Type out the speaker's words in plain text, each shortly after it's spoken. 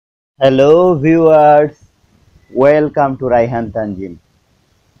Hello viewers, welcome to Raihan Tanzim.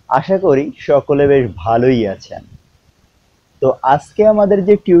 আশা করি সকলে বেশ ভালোই আছেন। তো আজকে আমাদের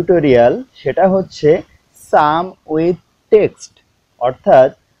যে টিউটোরিয়াল সেটা হচ্ছে সাম উইথ টেক্সট। অর্থাৎ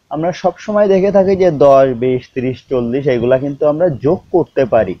আমরা সব সময় দেখে থাকি যে 10, 20, 30, 40 এগুলা কিন্তু আমরা যোগ করতে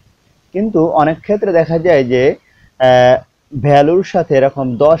পারি, কিন্তু অনেক ক্ষেত্রে দেখা যায় যে ভ্যালুর সাথে এরকম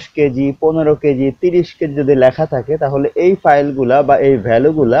 10 কেজি, 15 কেজি, 30 কেজি যদি লেখা থাকে তাহলে এই ফাইলগুলা বা এই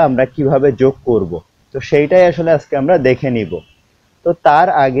ভ্যালুগুলা আমরা কিভাবে যোগ করব। তো সেইটাই আসলে আজকে আমরা দেখে নিব। তো তার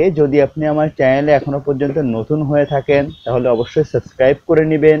আগে যদি আপনি আমার চ্যানেলে এখনো পর্যন্ত নতুন হয়ে থাকেন তাহলে অবশ্যই সাবস্ক্রাইব করে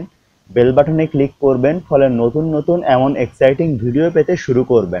নেবেন, বেল বাটনে ক্লিক করবেন, ফলে নতুন নতুন এমন এক্সাইটিং ভিডিও পেতে শুরু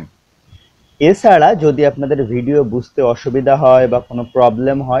করবেন। এছাড়া যদি আপনাদের ভিডিও বুঝতে অসুবিধা হয় বা কোনো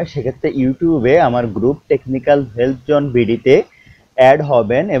প্রবলেম হয় সেক্ষেত্রে ইউটিউবে আমার group technical help zone বিডিতে add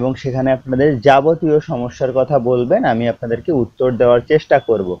হবেন এবং সেখানে আপনাদের যাবতীয় সমস্যার কথা বলবেন, আমি আপনাদেরকে উত্তর দেওয়ার চেষ্টা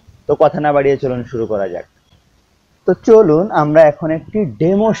করব। তো কথা না বাড়িয়ে চলুন শুরু করা যাক। তো চলুন আমরা এখন একটি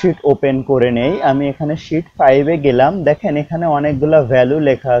ডেমো শিট ওপেন করে নেই। আমি এখানে শিট 5-এ গেলাম। দেখেন এখানে অনেকগুলা ভ্যালু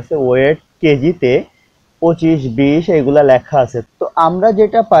লেখা আছে, ওয়েট কেজিতে 25, 20 এগুলা লেখা আছে। তো আমরা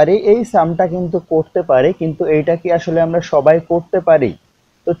যেটা পারি এই সামটা কিন্তু করতে পারি, কিন্তু এইটা কি আসলে আমরা সবাই করতে পারি?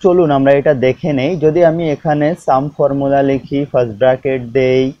 তো চলুন আমরা এটা দেখে নেই। যদি আমি এখানে সাম ফর্মুলা লিখি, ফার্স্ট ব্র্যাকেট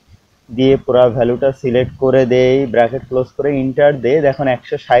দেই, দিয়ে পুরো ভ্যালুটা সিলেক্ট করে দেই, ব্র্যাকেট ক্লোজ করে ইন্টার দেই, দেখুন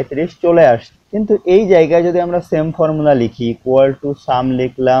 137 চলে আসছে। কিন্তু এই জায়গায় যদি আমরা সেম ফর্মুলা লিখি, ইকুয়াল টু সাম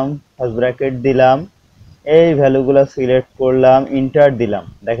লিখলাম, ফার্স্ট ব্র্যাকেট দিলাম, এই ভ্যালুগুলো সিলেক্ট করলাম, ইন্টার দিলাম,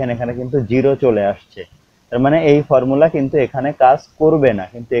 দেখেন এখানে কিন্তু 0 চলে আসছে। তার মানে এই ফর্মুলা কিন্তু এখানে কাজ করবে না।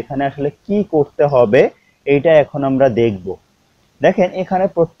 কিন্তু এখানে আসলে কি করতে হবে এইটা এখন আমরা দেখব। দেখেন এখানে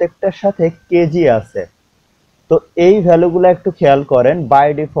প্রত্যেকটার সাথে কেজি আছে। তো এই ভ্যালুগুলো একটু খেয়াল করেন, বাই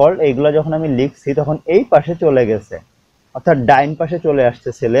ডিফল্ট এইগুলো যখন আমি লিখছি তখন এই পাশে চলে গেছে, অর্থাৎ ডাইন পাশে চলে আসছে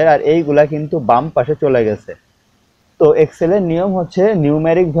সেলের, আর এইগুলা কিন্তু বাম পাশে চলে গেছে। তো এক্সেলের নিয়ম হচ্ছে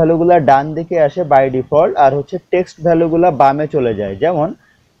নিউমেরিক ভ্যালুগুলা ডান দিকে আসে বাই ডিফল্ট, আর হচ্ছে টেক্সট ভ্যালুগুলা বামে চলে যায়। যেমন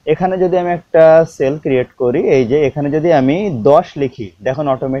এখানে যদি আমি একটা সেল ক্রিয়েট করি, এই যে এখানে যদি আমি 10 লিখি, দেখুন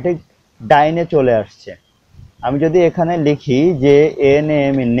অটোমেটিক ডাইনে চলে আসছে। আমি যদি এখানে লিখি যে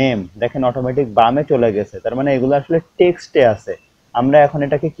নেম, দেখেন অটোমেটিক বামে চলে গেছে। তার মানে এগুলো আসলে টেক্সটে আছে। আমরা এখন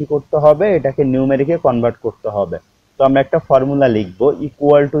এটাকে কি করতে হবে, এটাকে নিউমেরিকে কনভার্ট করতে হবে। তো আমরা একটা ফর্মুলা লিখবো,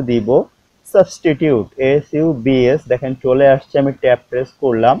 ইকুয়াল টু দিব সাবস্টিটিউট, SUBS, দেখেন চলে আসছে। আমি ট্যাব প্রেস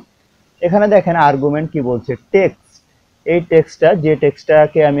করলাম, এখানে দেখেন আর্গুমেন্ট কি বলছে, টেক্সট। এই টেক্সটটা, যে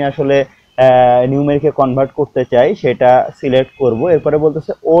টেক্সটটাকে আমি আসলে নিউমেরিকে কনভার্ট করতে চাই সেটা সিলেক্ট করব। এরপরে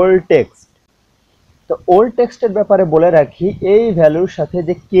বলতেছে ওল্ড টেক্সট। তো ওল্ড টেক্সটের ব্যাপারে বলে রাখি, এই ভ্যালুর সাথে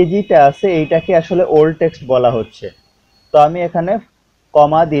যে কেজিটা আছে এইটাকে আসলে ওল্ড টেক্সট বলা হচ্ছে। তো আমি এখানে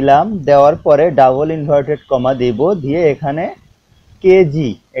কমা দিলাম, দেওয়ার পরে ডাবল ইনভার্টেড কমা দিব, দিয়ে এখানে কেজি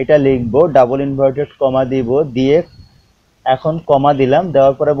এটা লিখবো, ডাবল ইনভার্টেড কমা দিব, দিয়ে এখন কমা দিলাম,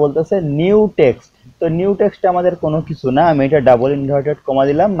 দেওয়ার পরে বলতেছে নিউ টেক্সট। তো নিউ টেক্সট আমাদের কোনো কিছু না, আমি এটা ডাবল ইনভার্টেড কমা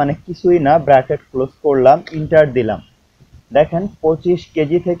দিলাম, মানে কিছুই না, ব্র্যাকেট ক্লোজ করলাম, ইন্টার দিলাম। দেখেন 25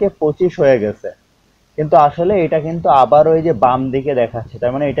 কেজি থেকে 25 হয়ে গেছে। কিন্তু আসলে এটা কিন্তু আবার ওই যে বাম দিকে দেখাচ্ছে,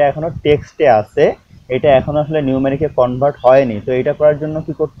 তার মানে এটা এখনো টেক্সটে আছে, এটা এখনো আসলে নিউমেরিকে কনভার্ট হয়নি। তো এটা করার জন্য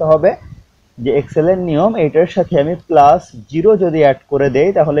কি করতে হবে, যে এক্সেলের নিয়ম, এটার সাথে আমি +0 যদি অ্যাড করে দেই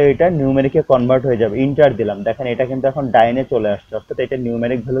তাহলে এটা নিউমেরিকে কনভার্ট হয়ে যাবে। ইন্টার দিলাম, দেখেন এটা কিন্তু এখন ডাইনে চলে আসছে, অর্থাৎ এটা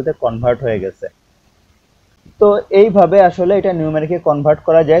নিউমেরিক ভ্যালুতে কনভার্ট হয়ে গেছে। তো এইভাবে আসলে এটা নিউমেরিকে কনভার্ট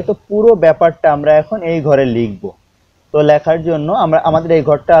করা যায়। তো পুরো ব্যাপারটা আমরা এখন এই ঘরে লিখবো। তো লেখার জন্য আমাদের এই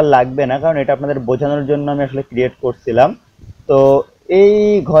ঘরটা আর লাগবে না, কারণ এটা আপনাদের বোঝানোর জন্য আমি আসলে ক্রিয়েট করছিলাম। তো এই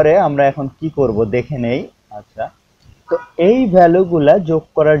ঘরে আমরা এখন কি করব দেখে নেই। আচ্ছা, তো এই ভ্যালুগুলা যোগ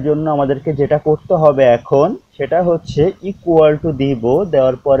করার জন্য আমাদেরকে যেটা করতে হবে এখন সেটা হচ্ছে ইকুয়াল টু দিব,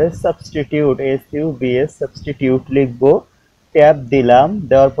 দেওয়ার পরে সাবস্টিটিউট, SUBS সাবস্টিটিউট লিখবো, ট্যাব দিলাম,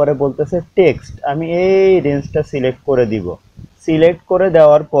 দেওয়ার পরে বলতেছে টেক্সট, আমি এই রেঞ্জটা সিলেক্ট করে দিব। সিলেক্ট করে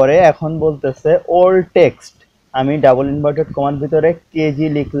দেওয়ার পরে এখন বলতেছে ওল্ড টেক্সট, আমি ডাবল ইনভার্টেড কমার ভিতরে কেজি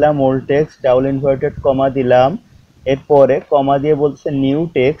লিখলাম, old text, double inverted comma দিলাম, এরপরে কমা দিয়ে বলছে নিউ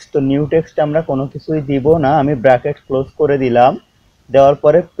টেক্সট। তো নিউ টেক্সট আমরা কোনো কিছুই দিব না, আমি ব্র্যাকেট ক্লোজ করে দিলাম, দেওয়ার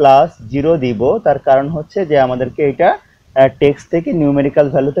পরে +0 দিব। তার কারণ হচ্ছে যে আমাদেরকে এটা টেক্সট থেকে নিউমেরিক্যাল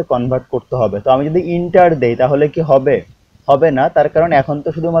ভ্যালুতে কনভার্ট করতে হবে। তো আমি যদি ইন্টার দেই তাহলে কি হবে, হবে না। তার কারণ এখন তো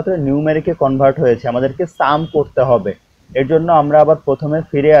শুধুমাত্র নিউমেরিকে কনভার্ট হয়েছে, আমাদেরকে সাম করতে হবে। এর জন্য আমরা আবার প্রথমে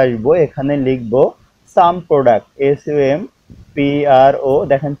ফিরে আসব, এখানে লিখব সাম প্রোডাক্ট, SUMPRO,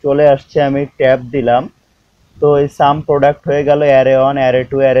 দেখেন চলে আসছে, আমি ট্যাব দিলাম। তো এই সাম প্রোডাক্ট হয়ে গেল array1,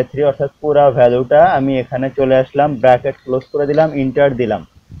 array2, array3, অর্থাৎ পুরো ভ্যালুটা আমি এখানে চলে আসলাম, ব্র্যাকেট ক্লোজ করে দিলাম, ইন্টার দিলাম,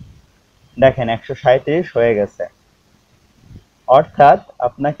 দেখেন 137 হয়ে গেছে। অর্থাৎ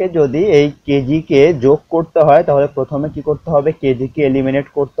আপনাকে যদি এই কেজিকে যোগ করতে হয় তাহলে প্রথমে কি করতে হবে, কেজিকে এলিমিনেট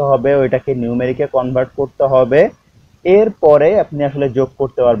করতে হবে, ওইটাকে নিউমেরিকে কনভার্ট করতে হবে, এরপরে আপনি আসলে যোগ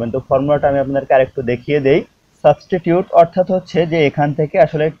করতে পারবেন। তো ফর্মুলাটা আমি আপনাদেরকে আরেকটু দেখিয়ে দেই। সাবস্টিটিউট অর্থাৎ হচ্ছে যে এখান থেকে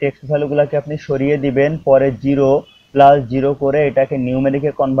আসলে টেক্সট ভ্যালুগুলোকে আপনি সরিয়ে দিবেন, পরে 0 + 0 করে এটাকে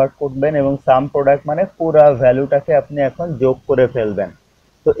নিউমেরিকে কনভার্ট করবেন এবং সাম প্রোডাক্ট মানে পুরো ভ্যালুটাকে আপনি এখন যোগ করে ফেলবেন।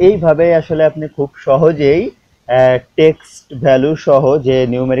 তো এইভাবে আসলে আপনি খুব সহজেই টেক্সট ভ্যালু সহ যে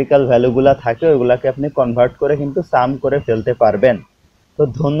নিউমেরিক্যাল ভ্যালুগুলা থাকে ওইগুলাকে আপনি কনভার্ট করে কিন্তু সাম করে ফেলতে পারবেন। তো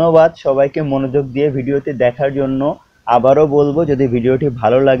ধন্যবাদ সবাইকে মনোযোগ দিয়ে ভিডিওটি দেখার জন্য। আবারও বলবো, যদি ভিডিওটি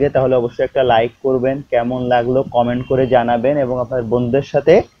ভালো লাগে তাহলে অবশ্যই একটা লাইক করবেন, কেমন লাগলো কমেন্ট করে জানাবেন এবং আপনার বন্ধুদের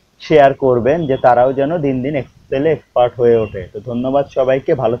সাথে শেয়ার করবেন যে তারাও যেন দিন দিন এক্সেলে এক্সপার্ট হয়ে ওঠে। তো ধন্যবাদ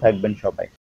সবাইকে, ভালো থাকবেন সবাই।